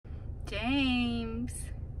James,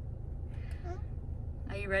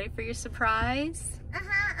 are you ready for your surprise?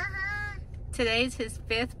 Today's his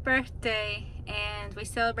 5th birthday and we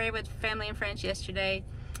celebrated with family and friends yesterday.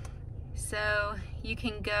 So you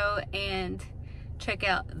can go and check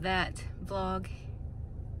out that vlog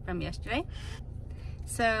from yesterday.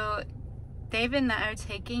 So David and I are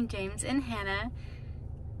taking James and Hannah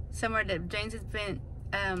somewhere that James has been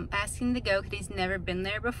asking to go because he's never been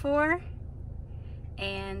there before.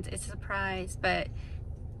 And it's a surprise, but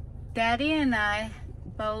Daddy and I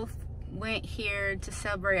both went here to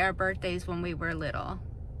celebrate our birthdays when we were little.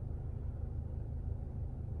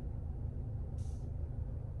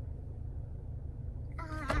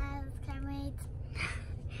 Can't wait.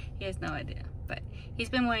 He has no idea, but he's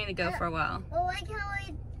been wanting to go for a while. Well, I can't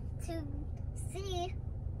wait to see.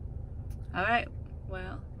 All right,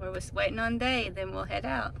 well, we're just waiting on Day, then we'll head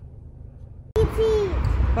out.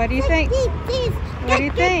 What do you think? What do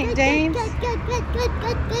you think, James?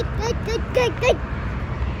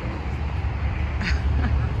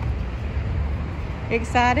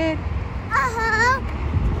 Excited?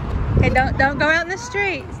 Okay, don't go out in the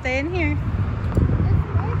street. Stay in here.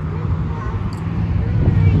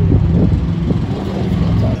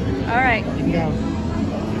 All right. Go.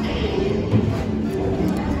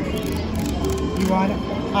 You want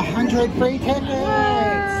 100 free tickets?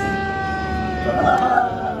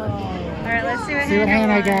 All right, let's see what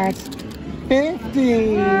Hannah got. 50!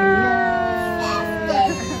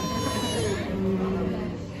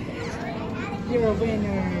 You're a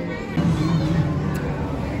winner.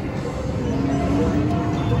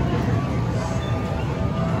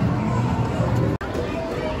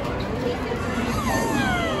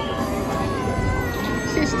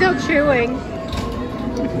 She's still chewing.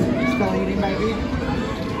 Still eating, baby?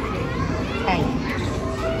 Hey.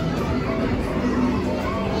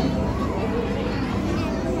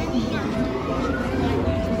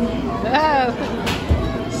 Oh,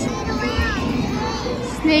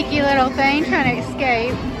 sneaky little thing trying to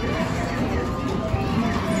escape.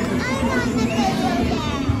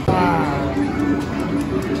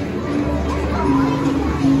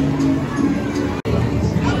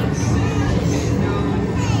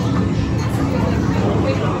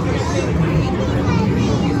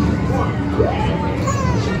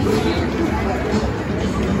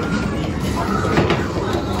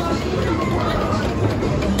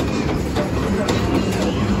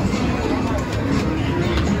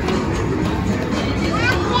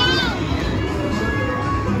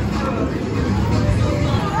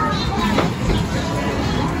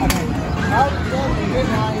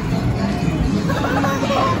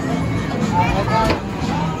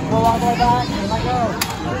 Go all the way back and let go.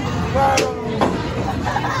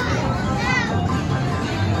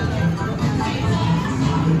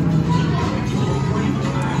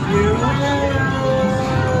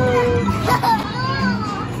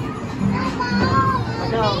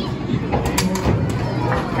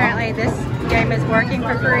 Apparently this game is working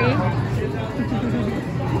for free.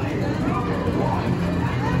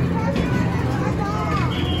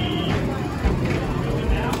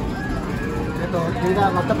 Do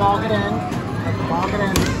that, let the ball get in. Let the ball get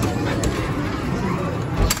in.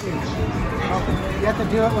 You have to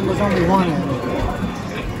do it when there's only one in.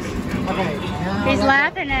 Okay. He's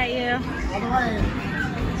laughing at you. All the way.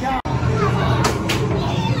 Go.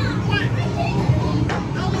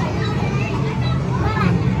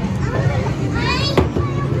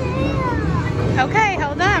 Okay,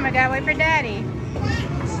 hold on. I gotta wait for Daddy.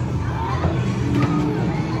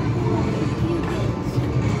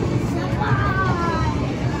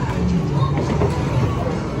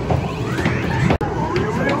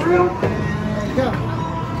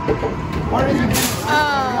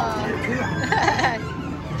 Oh.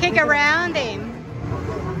 Kick around him.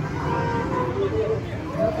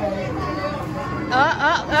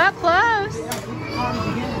 Close.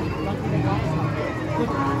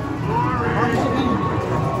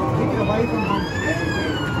 Keep it away from home.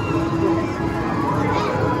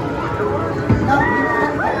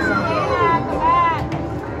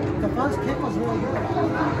 The first kick was really good. It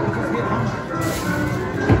just hit home.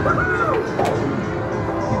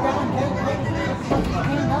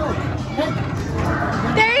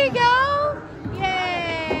 There you go. Yay.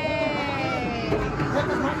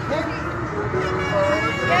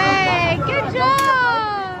 Yay. Good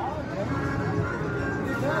job.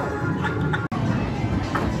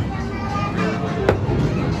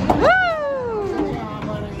 Woo.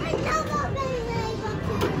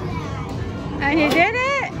 And you did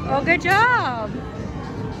it. Well, good job.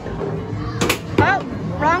 Oh,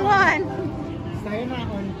 wrong one. Stay in that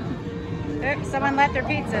one. Oops, someone left their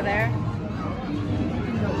pizza there.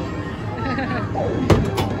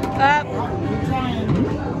 Up. Keep trying.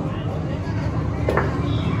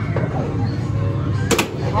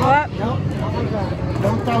 Up. Nope, not like that.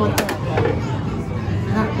 Don't throw it that way.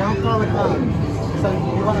 No, don't throw it up. So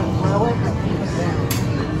you want to throw it?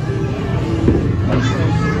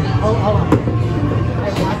 Oh, hold on.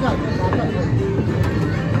 Hey, back up. Back up.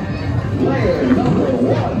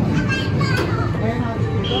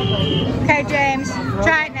 Okay, James.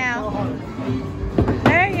 Try it now.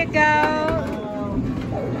 There you go.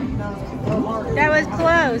 That was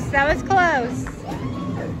close. That was close.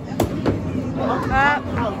 Up.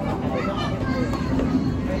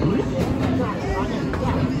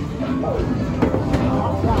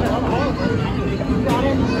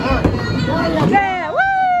 Yeah. Woo!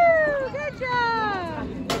 Good job.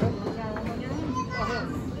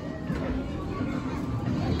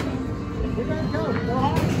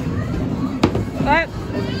 What?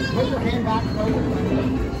 Put your hand back.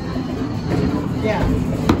 Yeah.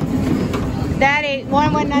 Daddy,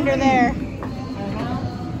 one went under there.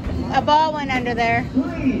 A ball went under there.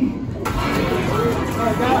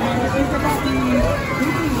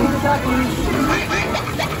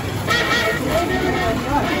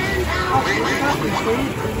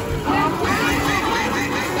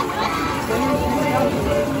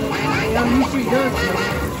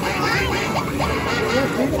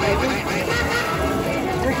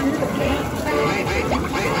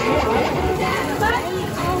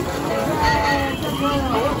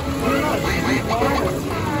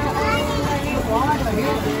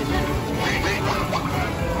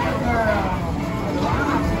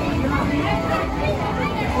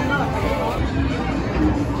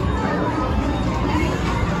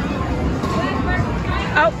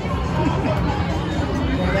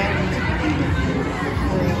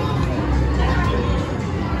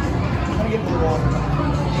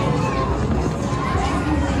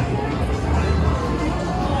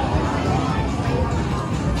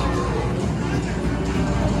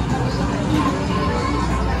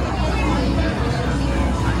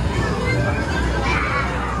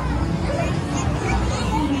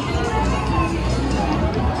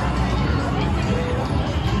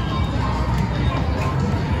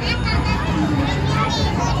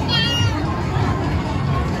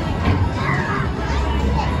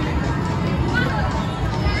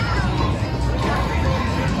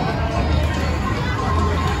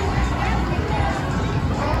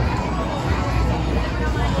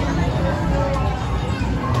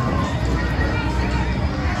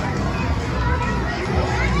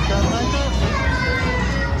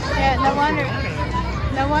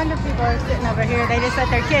 No wonder people are sitting over here. They just let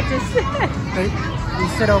their kids just... You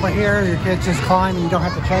sit over here, your kids just climb and you don't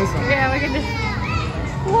have to chase them. Yeah, we can just...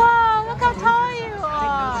 Whoa, look how tall you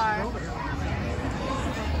are.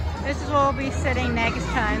 This is where we'll be sitting next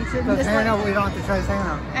time. So Because Hannah, we don't have to chase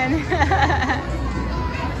Hannah. And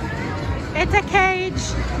it's a cage.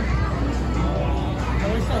 I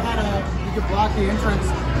wish they had you could block the entrance.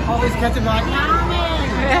 All these kids would be like, Mommy!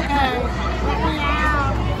 Okay, let me out.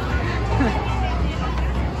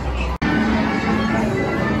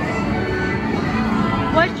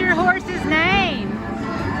 What's your horse's name?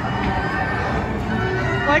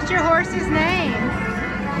 What's your horse's name?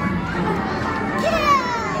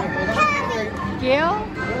 Gil?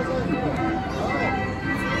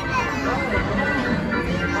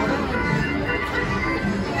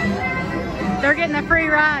 They're getting a free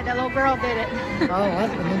ride. That little girl did it. Oh,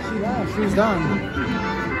 and then she left. She's done.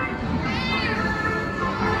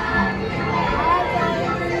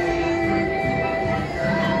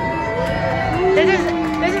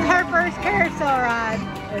 This is her first carousel ride.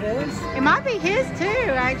 It is? It might be his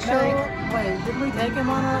too, actually. No, wait, didn't we take him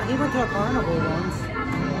on he went to a carnival once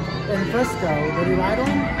in Frisco. Did he ride one?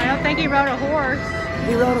 I don't think he rode a horse.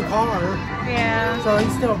 He rode a car. Yeah. So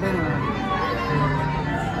he's still been on.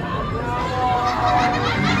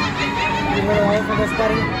 You really late for this,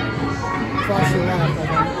 buddy? That's why she left, I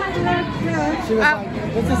think. She was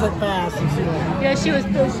like, this isn't fast, and she left. Yeah, she was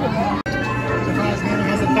pushing. Because Hannah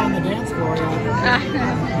hasn't found the dance floor yet.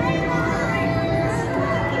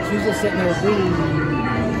 She's just sitting there breathing.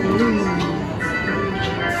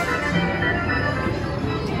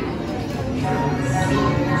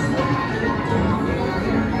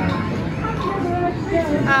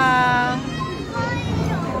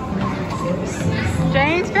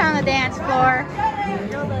 James found the dance floor.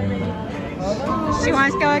 She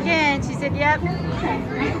wants to go again. She said, yep.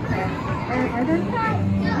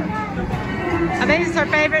 I think this is her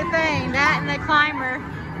favorite thing, that and the climber.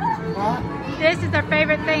 What? This is her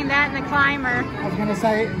favorite thing, that and the climber. I was going to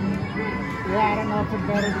say, yeah, I don't know if it's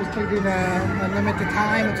better just to do the limit the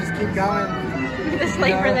time and just keep going. The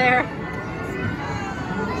sleeper there.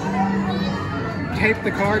 tape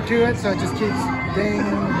the card to it, so it just keeps ding,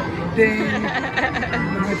 ding.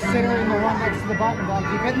 And it's sitting in the one next to the button. I'll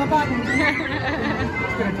keep hitting the button.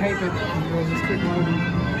 It's gonna tape it, and it'll just keep loading.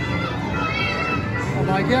 I'm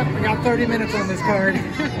like, yep, I got 30 minutes on this card.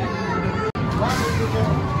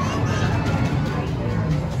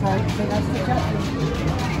 So that's the chutney.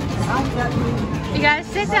 You guys,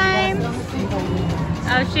 sit time.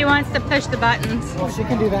 Oh, she wants to push the buttons. Well, she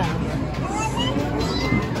can do that.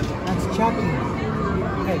 That's chutney.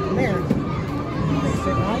 Hey, come here.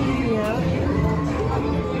 Sit right here.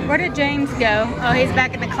 Where did James go? Oh, he's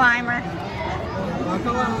back in the climber.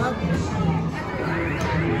 Buckle up.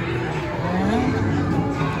 And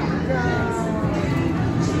go.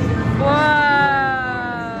 Whoa.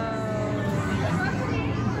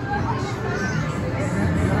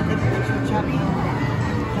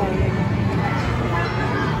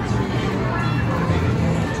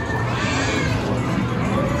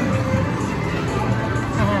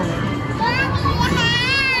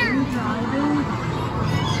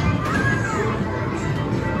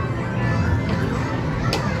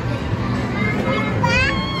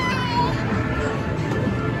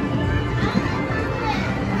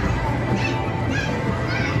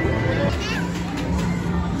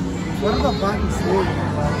 What are the buttons for? You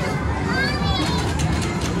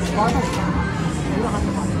don't have to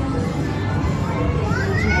find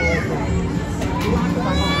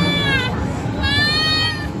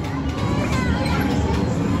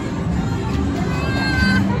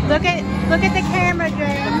Look at the camera,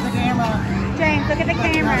 James. Look at the camera. James, look at the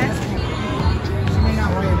camera. She may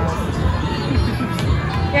not worry about it.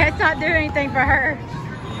 Yeah, it's not doing anything for her.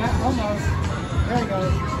 Yeah, almost. There it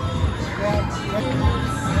goes. Yeah.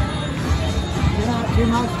 You're not too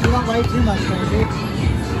much. You don't weigh too much, baby.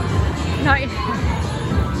 No. I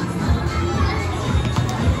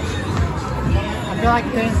feel like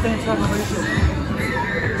a Dance Dance Revolution.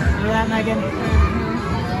 Remember that, Megan?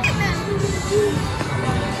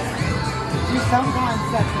 She sometimes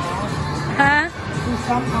sets it off. Huh? She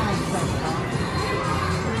sometimes sets it off.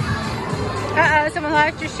 Uh-oh, someone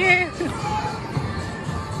lost your shoe.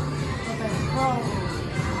 Okay, go.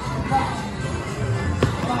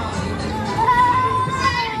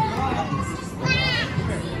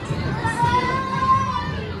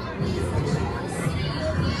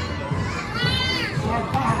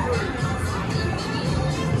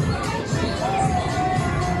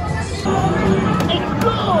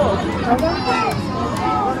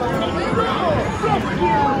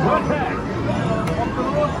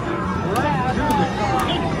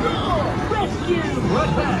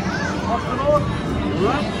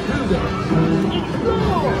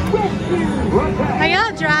 Are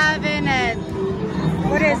y'all driving at,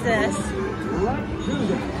 what is this?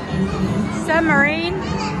 Submarine?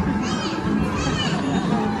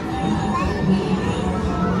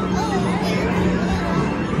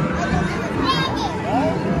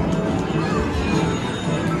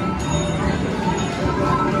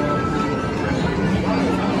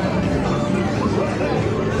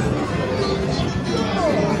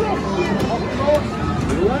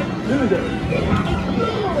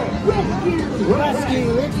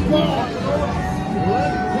 Rescue, let's go!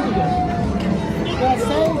 Let's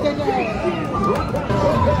save the day!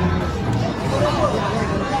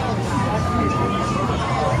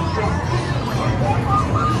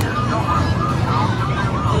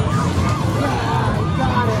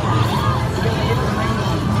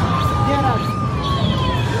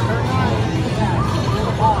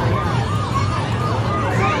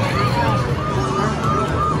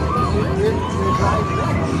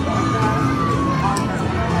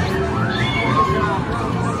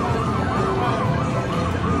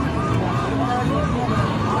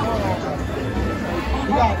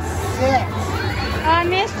 I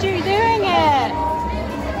missed you doing it.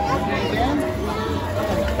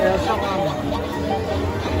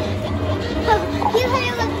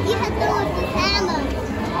 You have to look the camera.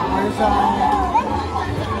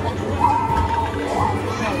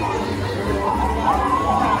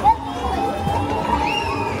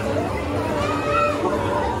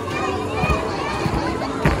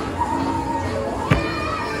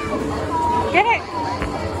 Get it.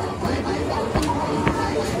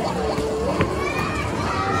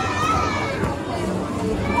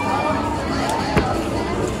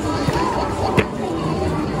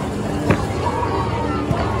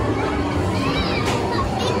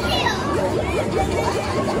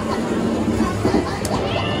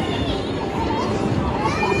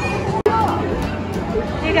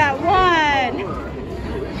 You got one.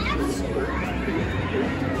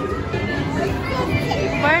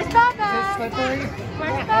 Where's Bubba? Slippery.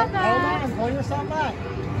 Where's Hold Bubba? on, pull yourself back.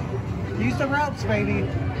 Use the ropes, baby.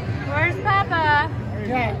 Where's Papa?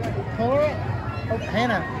 Yeah, pull her up. Oh,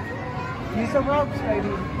 Hannah. Use the ropes,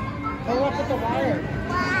 baby. Pull up with the wire.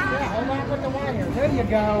 Yeah, hold on with the wire. There you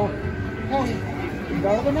go. Hey,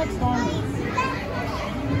 go to the next one.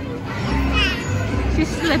 She's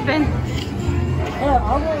slipping. Here,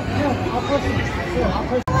 I'll push you. Here, I'll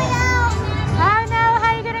push you. Oh no,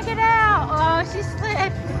 how are you gonna get out? Oh, she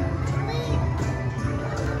slipped.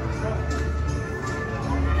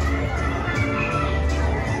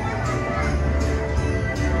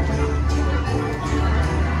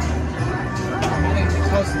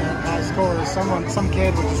 High scores. Some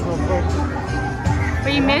kid was just real quick.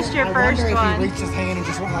 But you missed your first one. I wonder if he one. reached his hand and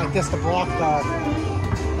just went like this to block the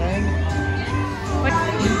thing. What?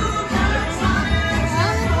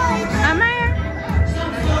 I'm here.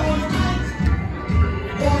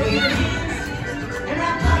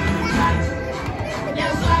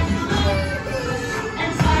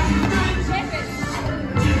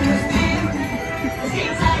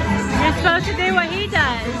 You're supposed to do what he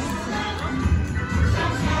does.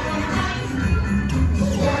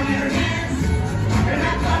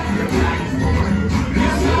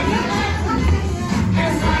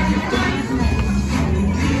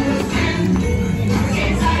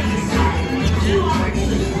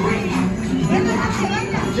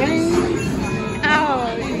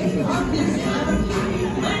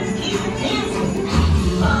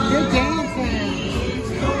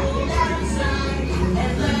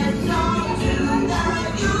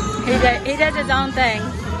 He does his own thing.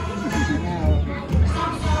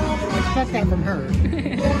 Expect that from her.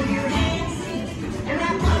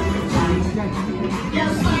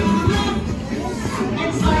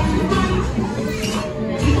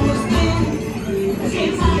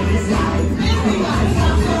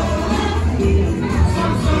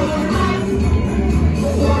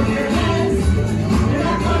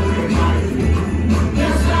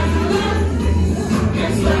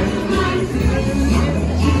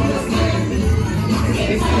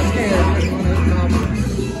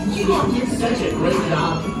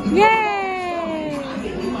 Yay!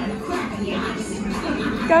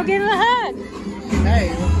 Go give him a hug. Hey,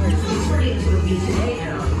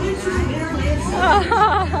 Oh,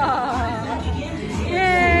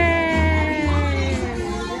 yay!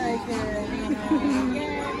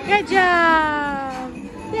 Good job!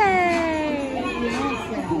 Yay!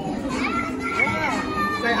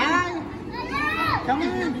 say hi. Come on.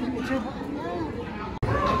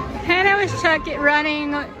 Hannah was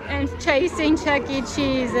running and chasing Chuck E.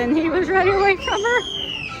 Cheese, and he was running away from her.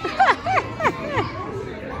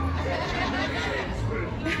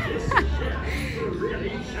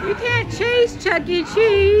 You can't chase Chuck E.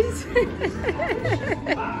 Cheese. Is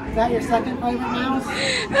that your second favorite mouse?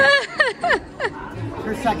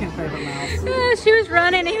 Her second favorite mouse. She was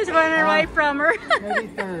running, he was running away from her. Maybe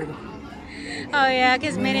third. Oh yeah,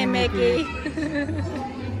 because Minnie and Mickey.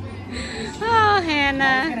 Oh, Hannah.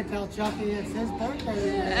 I was going to tell Chucky it's his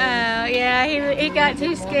birthday. Oh, yeah, he got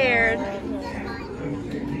too scared.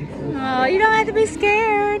 Oh, you don't have to be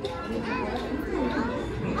scared.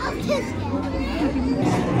 I'm too scared.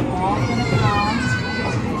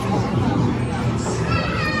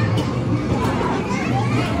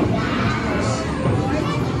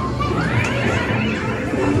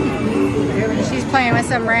 She's playing with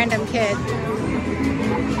some random kid.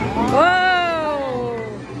 Whoa!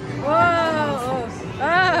 Whoa!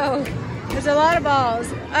 Oh! There's a lot of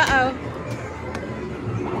balls. Uh-oh.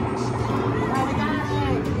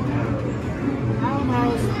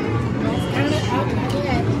 Almost. Let's turn it up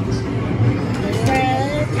again.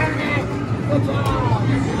 Turn it. Good job.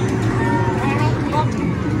 Turn it up.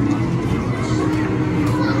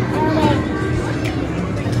 Turn it.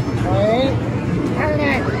 Wait. Turn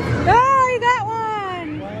it. Oh, you got one!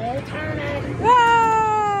 Wait. Turn it. Whoa!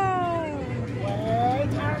 Wait.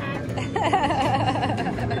 Turn it.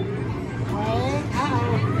 Wait.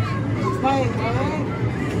 Uh-oh. Wait. Wait.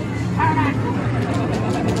 Turn it.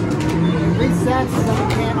 Resets so we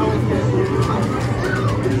can't always get it.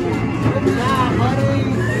 Good job, buddy.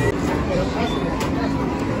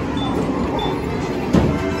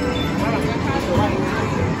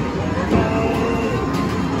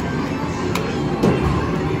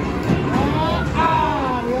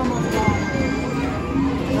 We almost got it.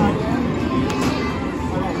 Try again.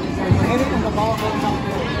 Alright, so you hit it and the ball goes up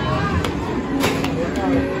there. There we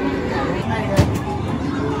go. Made it.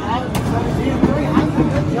 Alright, 17-3.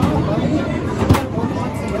 Good job, buddy.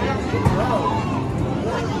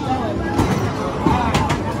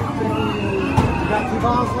 Got 2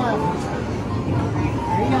 balls left.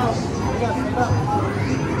 There you go. Step up.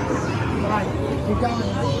 All right, keep going.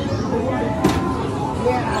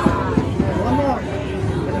 Yeah.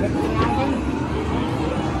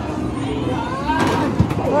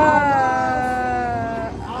 Almost,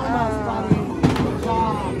 buddy. Good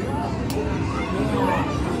job.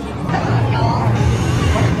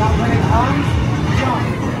 Now when it comes, jump.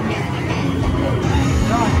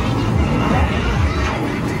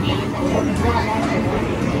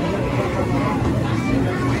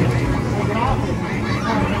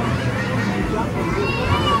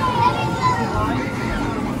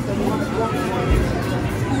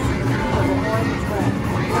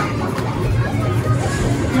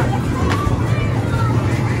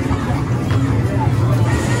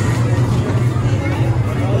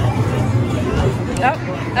 Oh,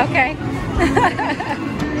 okay.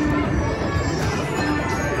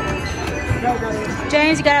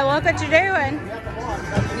 James, you gotta look what you're doing.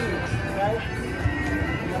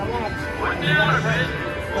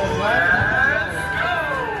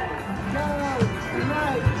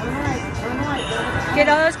 Get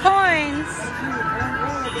all those coins.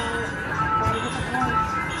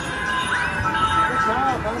 Good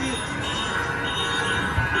job, buddy.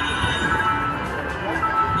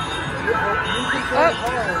 You can throw it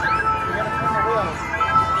hard. You gotta turn the wheel.